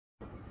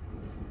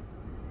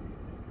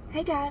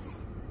Hey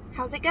guys,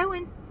 how's it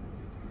going?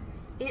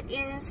 It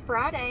is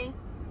Friday.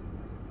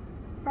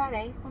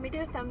 Let me do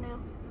a thumbnail.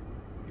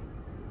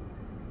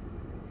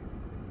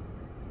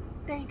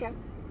 There you go.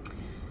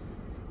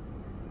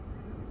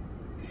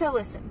 So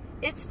listen,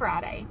 it's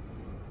Friday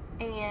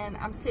and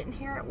I'm sitting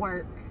here at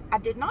work. I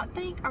did not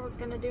think I was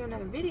going to do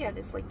another video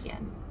this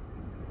weekend,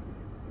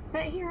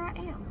 but here I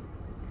am.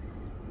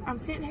 I'm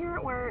sitting here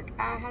at work.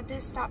 I had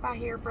to stop by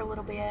here for a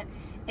little bit,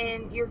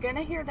 and you're going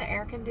to hear the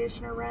air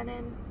conditioner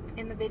running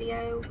in the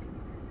video.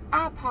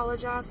 I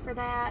apologize for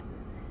that,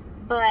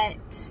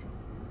 but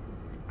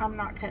I'm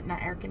not cutting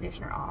that air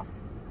conditioner off.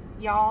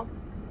 Y'all,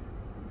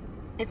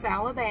 it's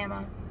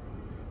Alabama.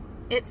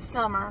 It's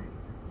summer,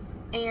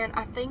 and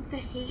I think the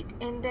heat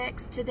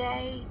index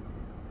today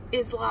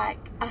is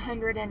like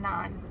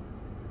 109.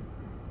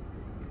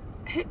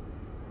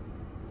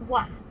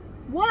 Why?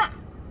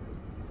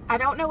 I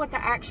don't know what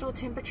the actual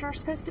temperature is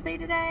supposed to be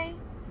today,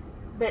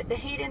 but the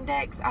heat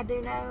index, I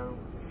do know,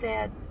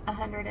 said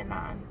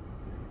 109.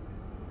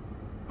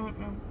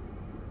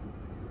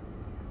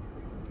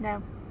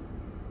 No.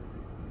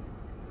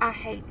 I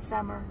hate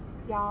summer,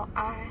 y'all.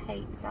 I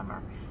hate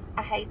summer.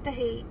 I hate the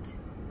heat.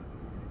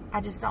 I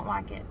just don't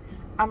like it.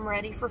 I'm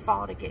ready for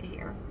fall to get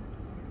here.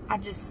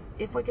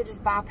 If we could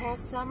just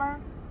bypass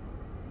summer,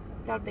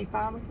 that would be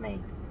fine with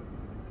me.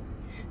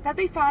 That'd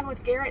be fine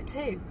with Garrett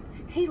too.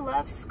 He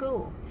loves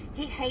school.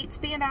 He hates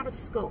being out of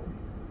school.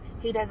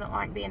 He doesn't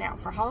like being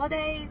out for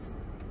holidays.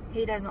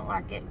 He doesn't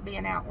like it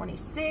being out when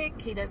he's sick.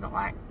 He doesn't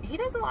like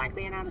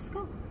being out of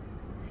school.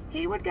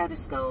 He would go to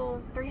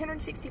school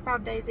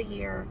 365 days a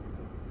year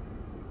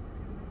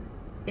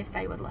if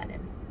they would let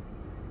him.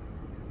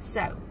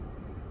 So,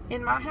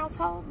 in my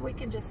household, we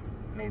can just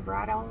move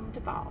right on to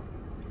fall.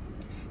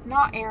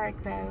 Not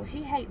Eric, though.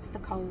 He hates the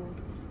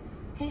cold.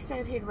 He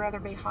said he'd rather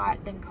be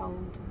hot than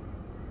cold.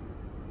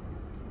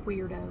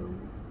 Weirdo.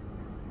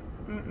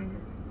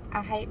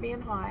 I hate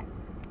being hot.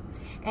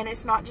 And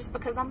it's not just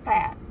because I'm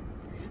fat.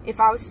 If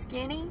I was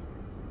skinny,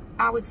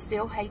 I would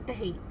still hate the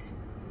heat.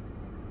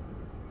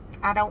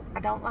 I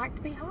don't like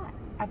to be hot.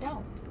 I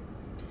don't.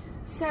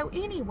 So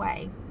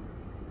anyway,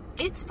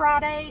 it's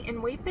Friday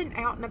and we've been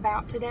out and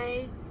about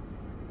today.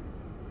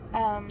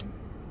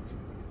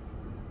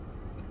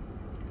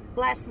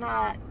 Last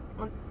night,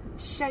 I'll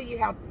show you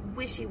how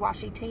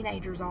wishy-washy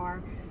teenagers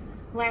are.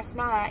 Last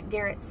night,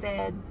 Garrett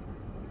said,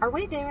 "Are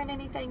we doing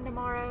anything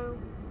tomorrow?"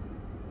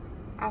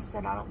 I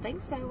said, "I don't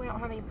think so. We don't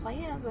have any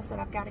plans." I said,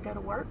 "I've got to go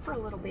to work for a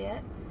little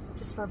bit,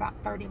 just for about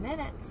 30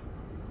 minutes.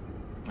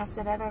 I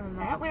said, "Other than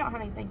that, we don't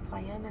have anything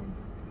planned." And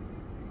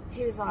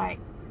he was like,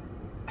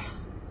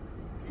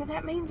 "So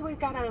that means we've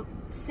got to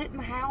sit in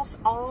the house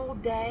all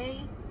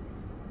day?"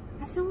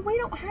 I said, "Well, we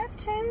don't have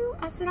to."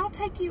 I said, "I'll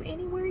take you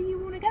anywhere you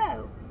want to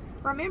go."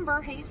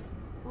 Remember, he's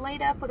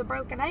laid up with a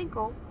broken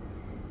ankle.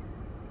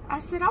 I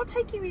said, "I'll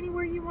take you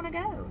anywhere you want to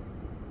go."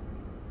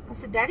 I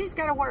said, "Daddy's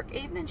got to work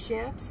evening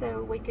shift,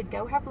 so we could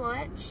go have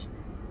lunch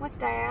with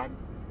Dad.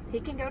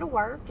 He can go to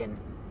work." And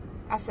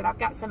I said, "I've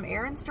got some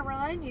errands to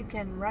run. You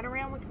can run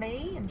around with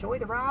me, enjoy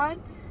the ride."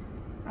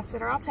 I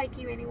said, "Or I'll take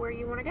you anywhere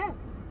you want to go."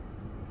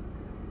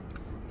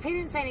 So he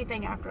didn't say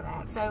anything after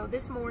that. So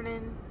this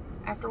morning,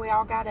 after we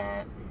all got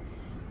up,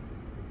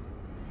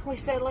 we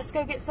said, "Let's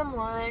go get some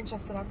lunch." I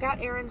said, "I've got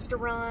errands to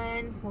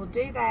run. We'll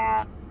do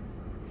that."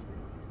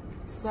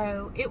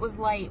 So it was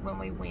late when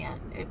we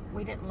went.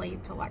 We didn't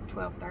leave till like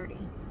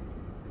 12:30,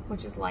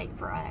 which is late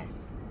for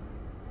us.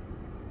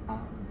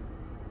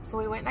 So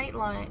we went and ate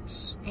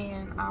lunch,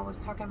 and I was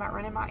talking about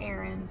running my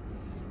errands.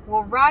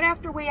 Well, right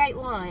after we ate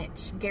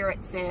lunch,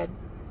 Garrett said,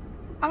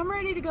 "I'm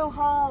ready to go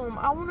home.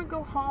 I want to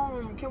go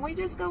home. Can we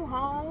just go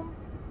home?"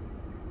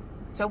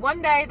 So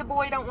one day the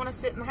boy don't want to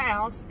sit in the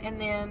house, and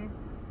then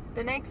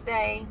the next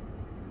day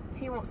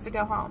he wants to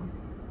go home.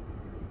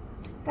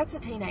 That's a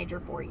teenager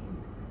for you.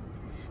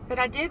 But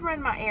I did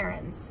run my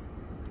errands.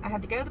 I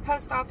had to go to the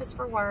post office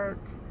for work.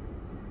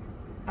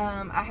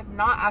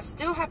 I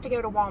still have to go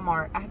to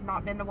Walmart. I have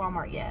not been to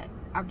Walmart yet.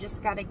 I've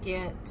just got to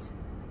get,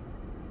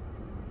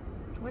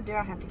 what do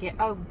I have to get?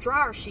 Oh,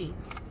 dryer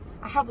sheets.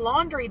 I have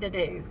laundry to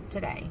do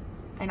today,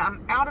 and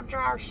I'm out of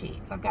dryer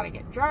sheets. I've got to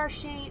get dryer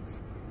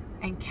sheets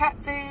and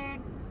cat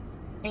food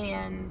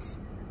and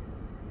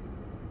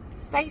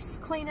face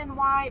cleaning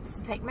wipes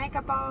to take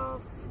makeup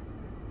off,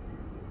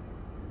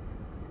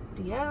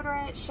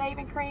 deodorant,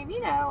 shaving cream,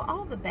 you know,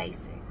 all the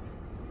basics.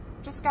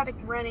 Just got to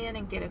run in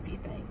and get a few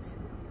things.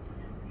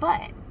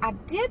 But I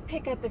did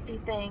pick up a few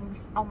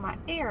things on my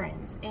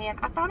errands, and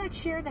I thought I'd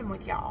share them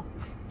with y'all.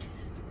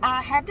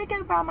 I had to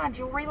go by my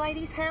jewelry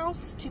lady's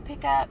house to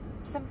pick up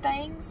some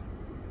things.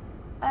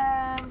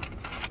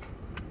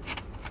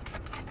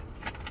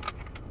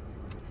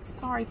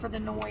 Sorry for the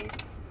noise.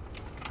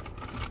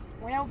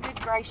 Well, good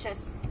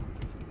gracious.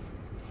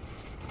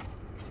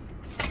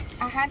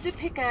 I had to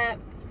pick up,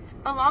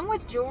 along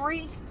with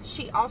jewelry,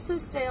 she also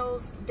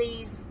sells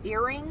these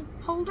earring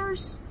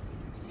holders.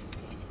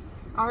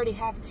 I already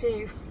have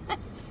two.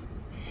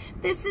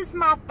 This is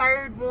my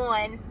third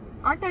one.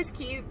 Aren't those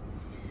cute?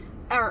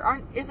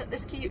 Or isn't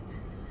this cute?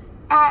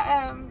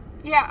 I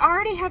Yeah, I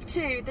already have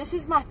 2. This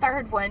is my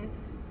 3rd one.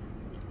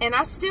 And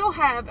I still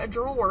have a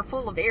drawer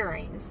full of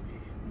earrings.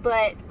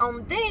 But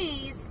on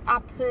these, I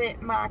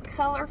put my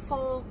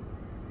colorful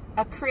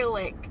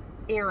acrylic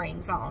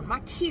earrings on. My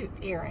cute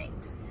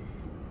earrings.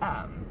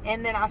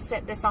 And then I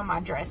set this on my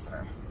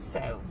dresser.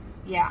 So,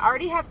 yeah, I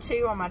already have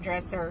 2 on my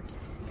dresser.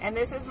 And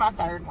this is my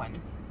 3rd one.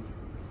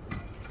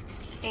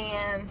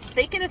 And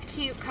speaking of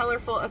cute,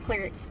 colorful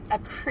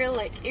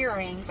acrylic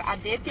earrings, I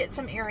did get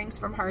some earrings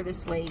from her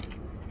this week.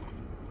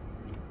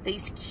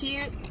 These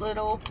cute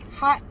little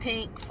hot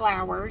pink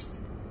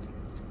flowers.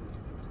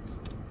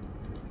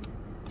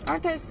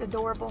 Aren't those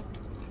adorable?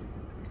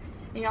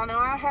 Y'all know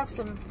I have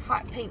some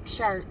hot pink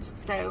shirts,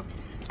 so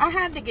I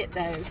had to get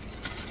those.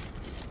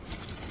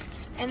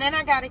 And then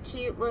I got a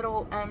cute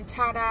little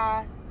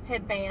tie-dye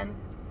headband.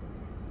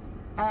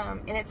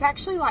 And it's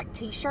actually like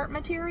t-shirt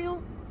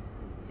material.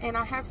 And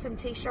I have some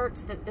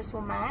t-shirts that this will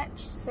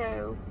match,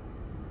 so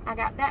I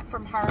got that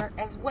from her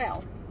as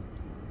well.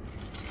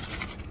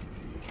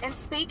 And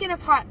speaking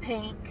of hot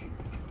pink,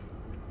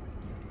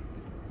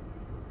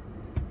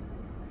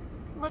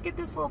 look at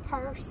this little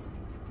purse.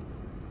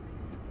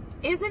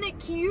 Isn't it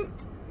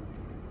cute?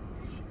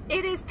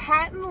 It is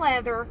patent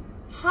leather,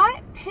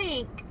 hot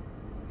pink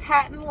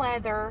patent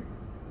leather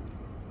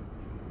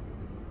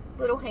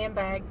little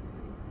handbag.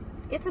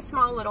 It's a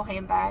small little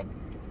handbag.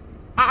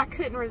 I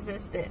couldn't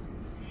resist it.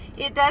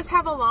 It does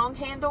have a long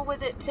handle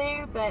with it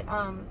too, but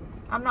I'm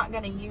not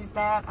going to use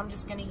that. I'm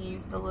just going to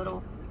use the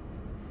little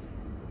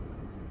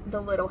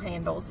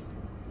handles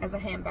as a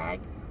handbag.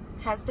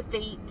 Has the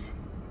feet.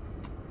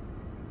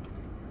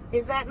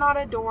 Is that not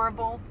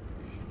adorable?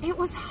 It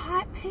was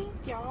hot pink,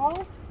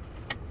 y'all.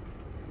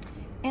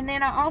 And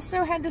then I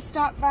also had to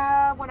stop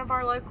by one of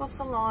our local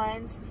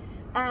salons.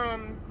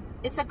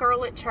 It's a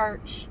girl at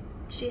church.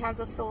 She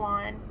has a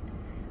salon.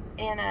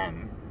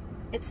 And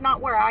it's not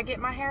where I get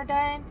my hair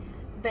done.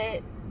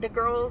 But the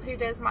girl who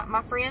does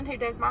my friend who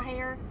does my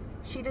hair,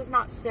 she does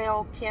not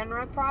sell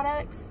Kenra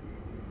products.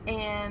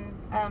 And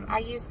I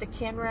use the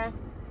Kenra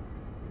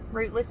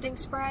root lifting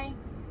spray.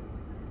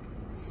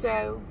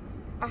 So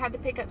I had to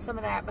pick up some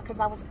of that because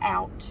I was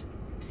out.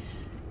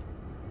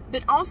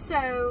 But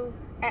also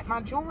at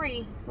my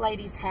jewelry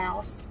lady's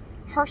house,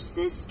 her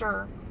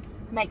sister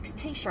makes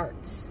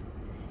t-shirts.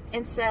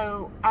 And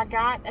so I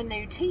got a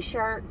new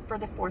t-shirt for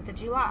the 4th of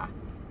July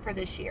for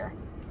this year.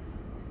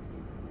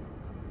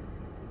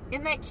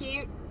 Isn't that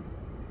cute?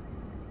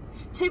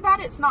 Too bad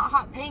it's not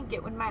hot pink.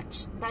 It would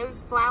match,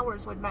 those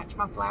flowers would match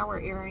my flower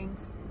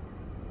earrings.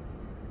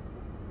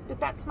 But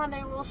that's my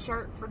new little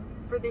shirt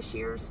for this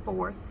year's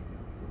 4th.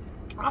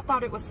 I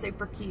thought it was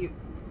super cute.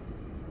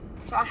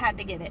 So I had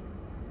to get it.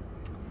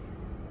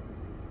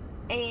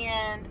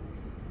 And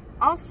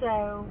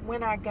also,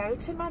 when I go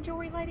to my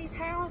jewelry lady's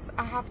house,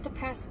 I have to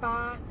pass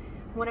by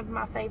one of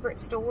my favorite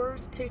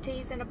stores, 2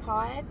 Teas in a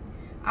Pod.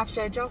 I've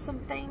showed y'all some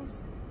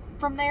things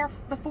from there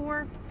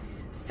before.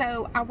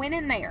 So I went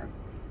in there.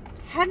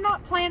 Had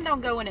not planned on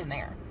going in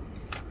there,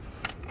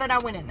 but I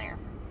went in there.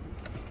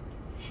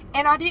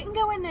 And I didn't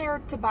go in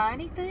there to buy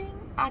anything.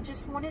 I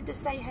just wanted to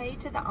say hey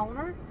to the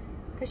owner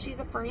because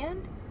she's a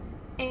friend.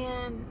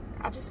 And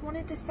I just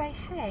wanted to say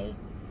hey.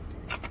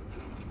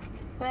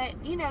 But,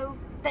 you know,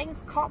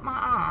 things caught my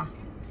eye.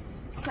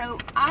 So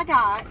I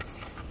got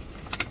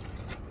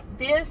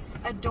this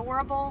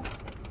adorable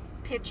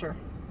picture.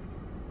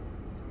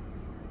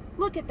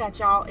 Look at that,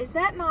 y'all. Is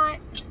that not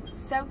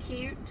so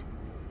cute?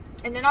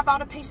 And then I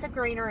bought a piece of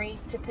greenery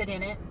to put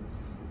in it.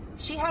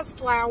 She has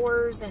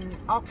flowers and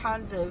all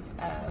kinds of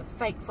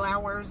fake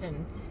flowers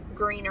and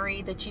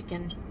greenery that you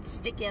can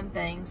stick in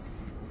things.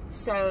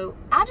 So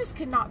I just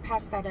could not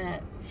pass that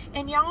up.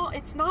 And y'all,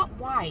 it's not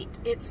white.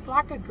 It's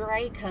like a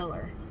gray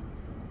color.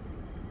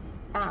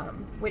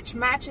 Which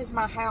matches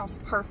my house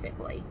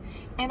perfectly.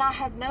 And I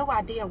have no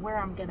idea where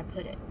I'm going to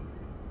put it.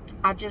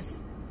 I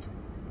just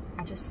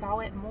saw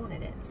it and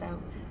wanted it.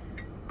 So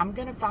I'm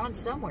going to find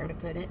somewhere to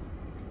put it.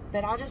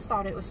 But I just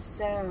thought it was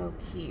so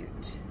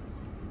cute.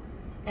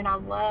 And I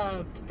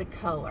loved the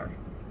color.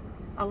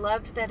 I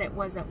loved that it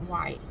wasn't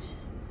white.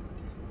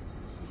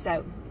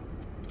 So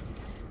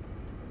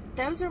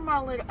those are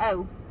my little,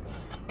 oh,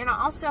 and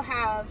I also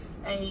have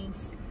a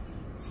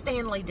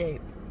Stanley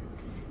dupe.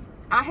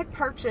 I had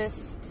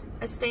purchased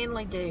a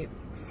Stanley dupe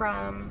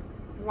from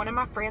one of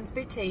my friend's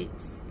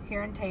boutiques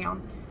here in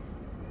town.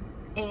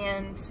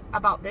 And I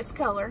bought this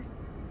color.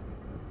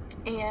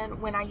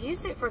 And when I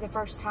used it for the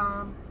first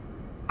time,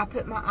 I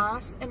put my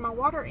ice and my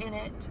water in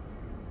it.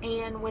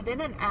 And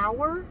within an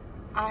hour,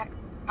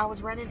 I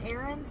was running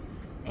errands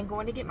and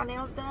going to get my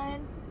nails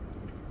done.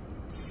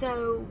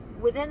 So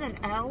within an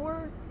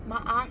hour,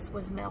 my ice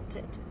was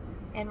melted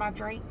and my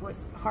drink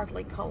was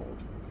hardly cold.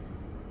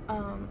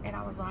 And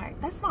I was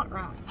like, that's not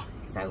right.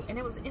 So, and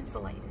it was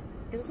insulated.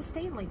 It was a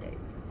Stanley dupe.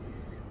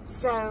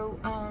 So,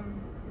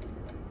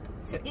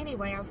 so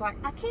anyway, I was like,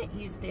 I can't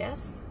use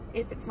this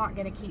if it's not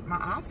going to keep my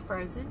ice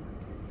frozen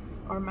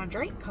or my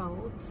drink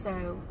cold.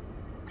 So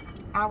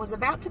I was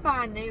about to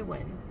buy a new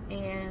one.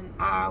 And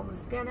I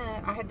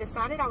had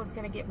decided I was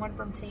going to get one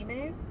from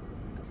Temu.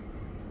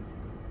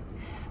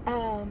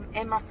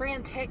 And my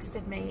friend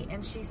texted me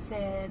and she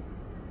said,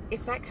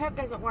 if that cup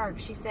doesn't work,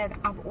 she said,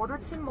 I've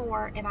ordered some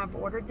more and I've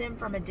ordered them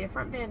from a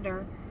different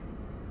vendor.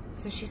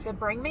 So she said,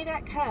 bring me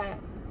that cup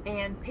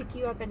and pick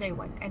you up a new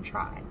one and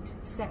try it.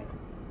 So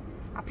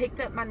I picked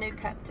up my new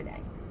cup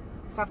today.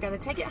 So I've got to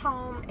take it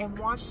home and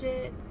wash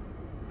it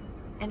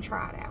and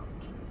try it out.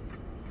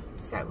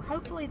 So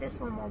hopefully this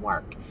one will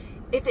work.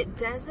 If it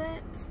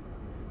doesn't,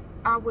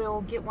 I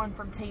will get one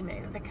from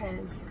Temu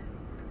because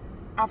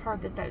I've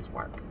heard that those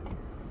work.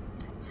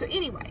 So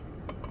anyway,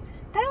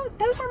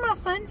 those are my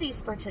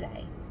funsies for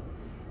today.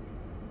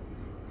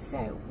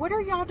 So what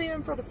are y'all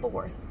doing for the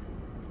 4th?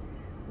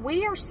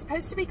 We are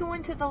supposed to be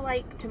going to the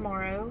lake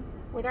tomorrow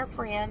with our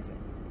friends.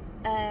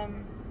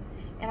 And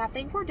I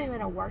think we're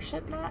doing a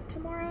worship night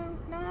tomorrow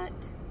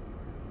night.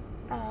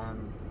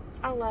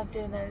 I love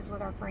doing those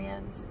with our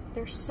friends.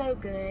 They're so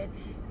good.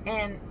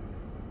 And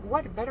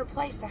what a better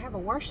place to have a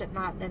worship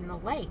night than the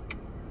lake.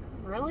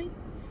 Really?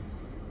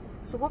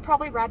 So we'll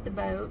probably ride the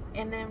boat.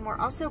 And then we're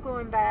also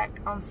going back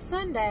on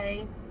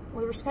Sunday.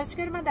 We were supposed to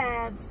go to my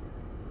dad's,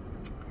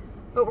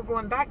 but we're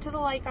going back to the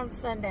lake on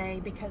Sunday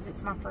because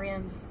it's my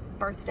friend's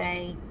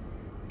birthday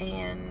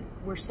and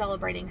we're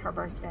celebrating her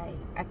birthday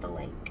at the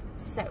lake.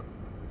 So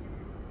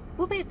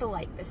we'll be at the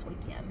lake this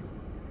weekend,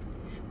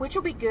 which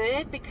will be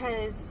good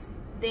because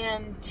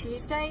then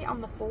Tuesday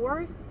on the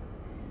 4th,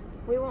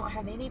 we won't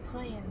have any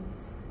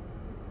plans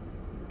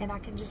and I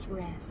can just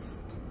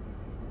rest.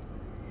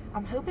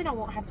 I'm hoping I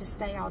won't have to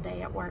stay all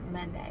day at work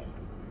Monday.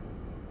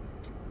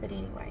 But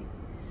anyway,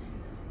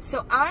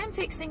 so I'm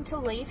fixing to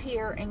leave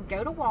here and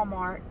go to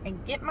Walmart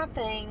and get my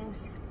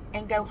things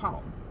and go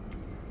home.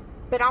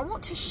 But I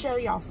want to show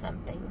y'all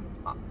something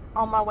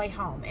on my way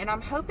home. And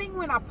I'm hoping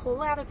when I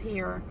pull out of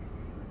here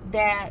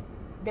that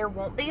there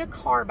won't be a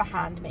car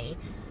behind me.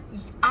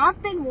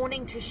 I've been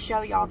wanting to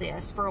show y'all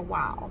this for a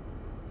while.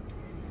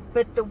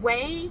 But the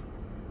way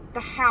the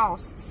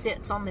house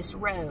sits on this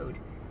road,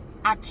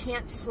 I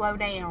can't slow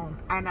down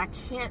and I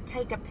can't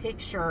take a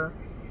picture.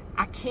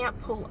 I can't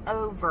pull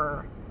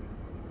over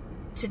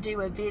to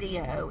do a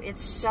video.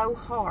 It's so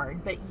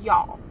hard. But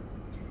y'all,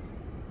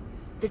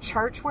 the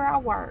church where I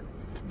work,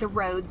 the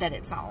road that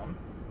it's on,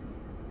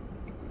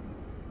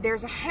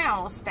 there's a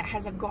house that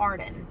has a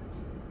garden.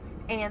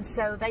 And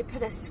so they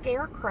put a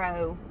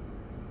scarecrow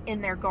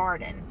in their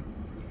garden.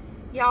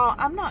 Y'all,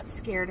 I'm not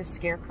scared of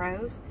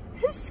scarecrows.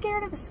 Who's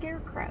scared of a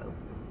scarecrow?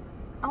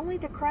 Only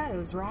the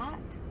crows, right?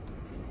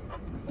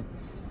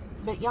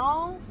 But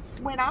y'all,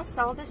 when I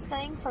saw this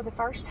thing for the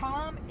first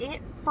time,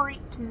 it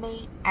freaked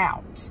me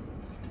out.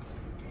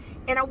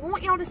 And I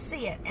want y'all to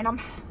see it. And I'm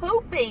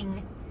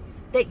hoping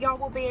that y'all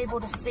will be able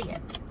to see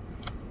it.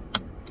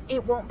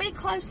 It won't be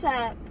close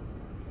up.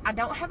 I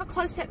don't have a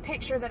close-up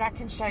picture that I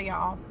can show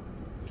y'all.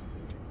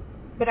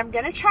 But I'm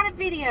going to try to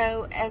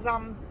video as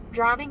I'm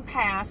driving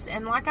past.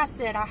 And like I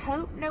said, I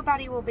hope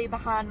nobody will be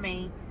behind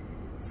me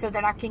so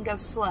that I can go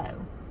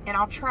slow. And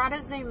I'll try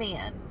to zoom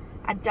in.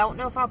 I don't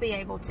know if I'll be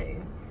able to.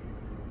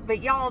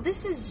 But y'all,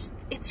 this is just,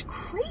 it's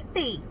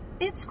creepy.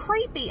 It's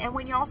creepy. And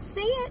when y'all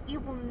see it,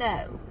 you will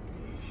know.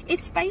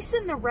 It's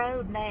facing the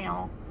road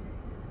now.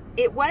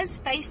 It was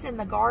facing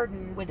the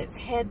garden with its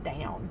head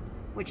down,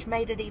 which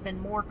made it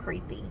even more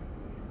creepy.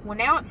 Well,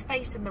 now it's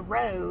facing the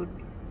road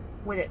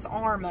with its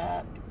arm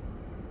up,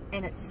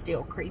 and it's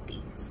still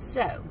creepy.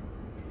 So,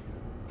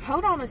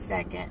 hold on a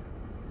second,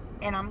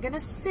 and I'm going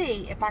to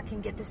see if I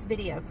can get this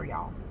video for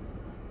y'all.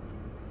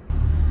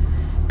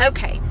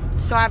 Okay,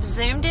 so I've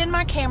zoomed in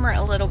my camera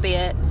a little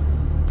bit,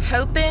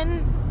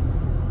 hoping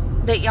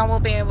that y'all will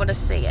be able to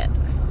see it.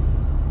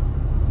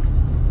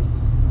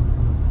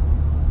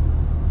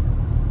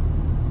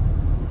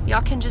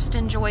 Y'all can just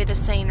enjoy the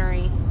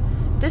scenery.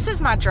 This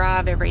is my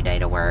drive every day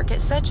to work.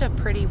 It's such a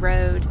pretty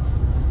road.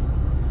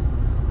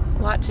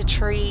 Lots of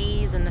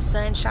trees and the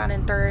sun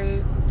shining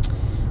through.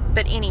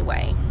 But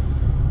anyway,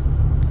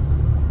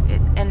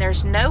 and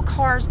there's no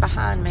cars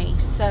behind me,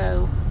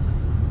 so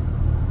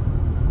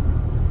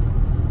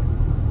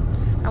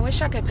I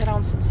wish I could put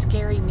on some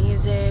scary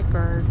music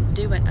or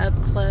do an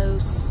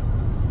up-close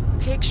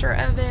picture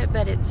of it,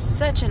 but it's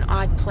such an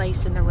odd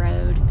place in the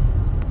road.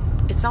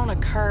 It's on a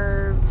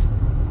curve,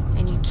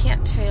 and you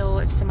can't tell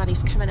if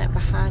somebody's coming up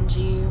behind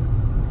you.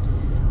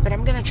 But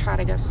I'm going to try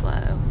to go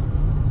slow.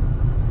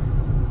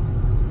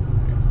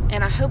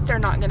 And I hope they're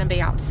not going to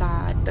be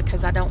outside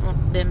because I don't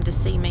want them to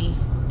see me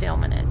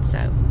filming it.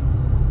 So,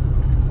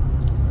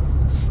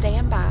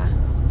 stand by.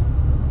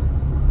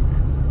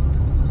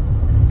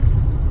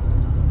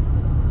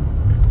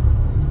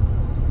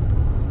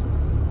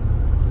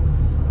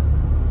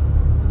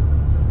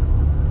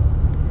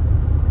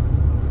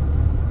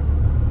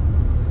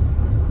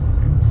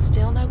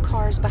 Still no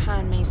cars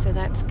behind me, so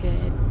that's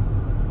good.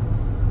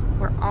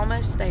 We're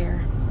almost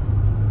there.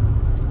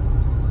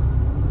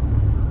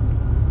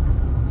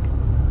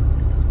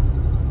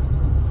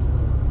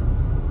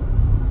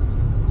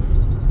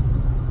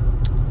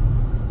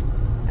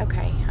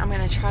 Okay, I'm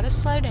going to try to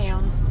slow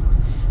down.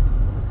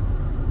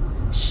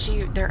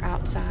 Shoot, they're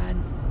outside.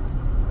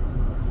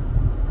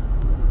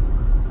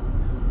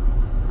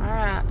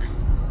 Alright.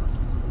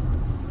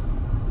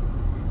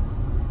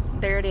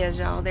 it is,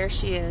 y'all. There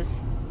she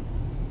is.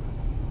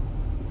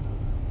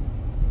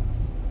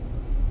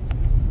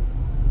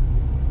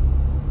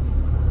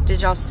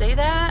 Did y'all see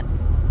that?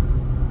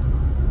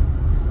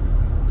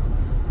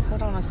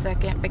 Hold on a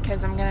second,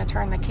 because I'm going to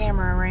turn the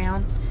camera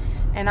around.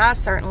 And I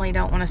certainly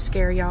don't want to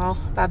scare y'all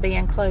by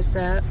being close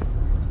up.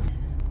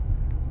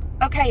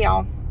 Okay,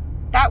 y'all.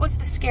 That was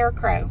the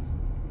Scarecrow.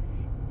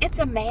 It's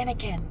a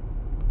mannequin.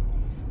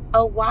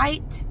 A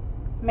white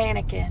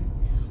mannequin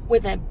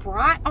with a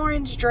bright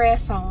orange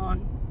dress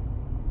on.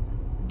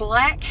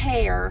 Black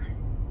hair.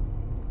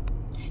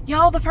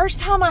 Y'all, the first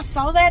time I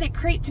saw that, it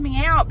creeped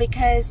me out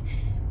because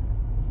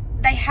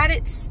they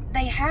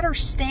had her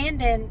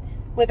standing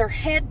with her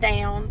head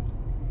down.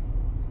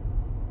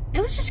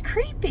 It was just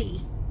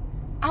creepy.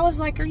 I was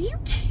like, are you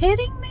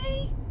kidding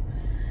me?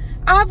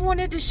 I've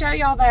wanted to show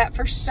y'all that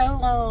for so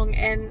long,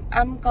 and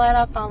I'm glad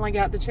I finally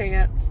got the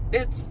chance.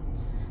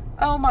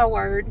 Oh my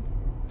word.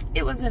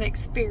 It was an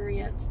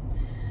experience.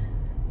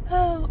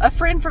 Oh, a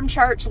friend from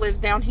church lives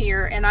down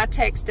here, and I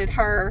texted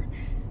her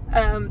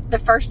the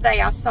first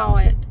day I saw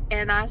it,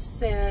 and I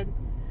said,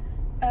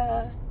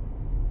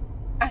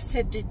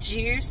 did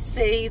you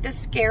see the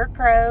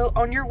Scarecrow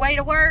on your way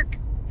to work?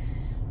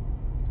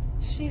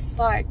 She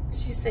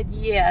said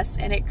yes,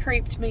 and it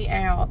creeped me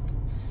out.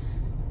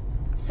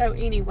 So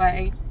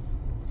anyway,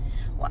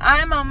 well,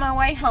 I'm on my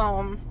way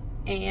home,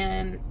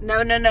 and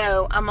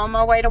no, I'm on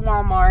my way to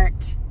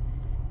Walmart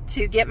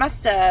to get my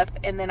stuff,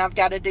 and then I've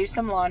got to do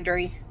some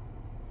laundry.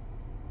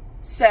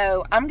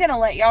 So I'm going to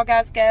let y'all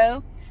guys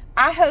go.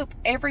 I hope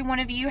every one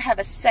of you have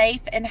a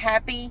safe and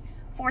happy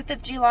 4th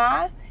of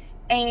July,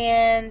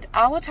 and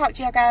I will talk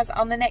to y'all guys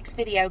on the next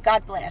video.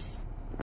 God bless.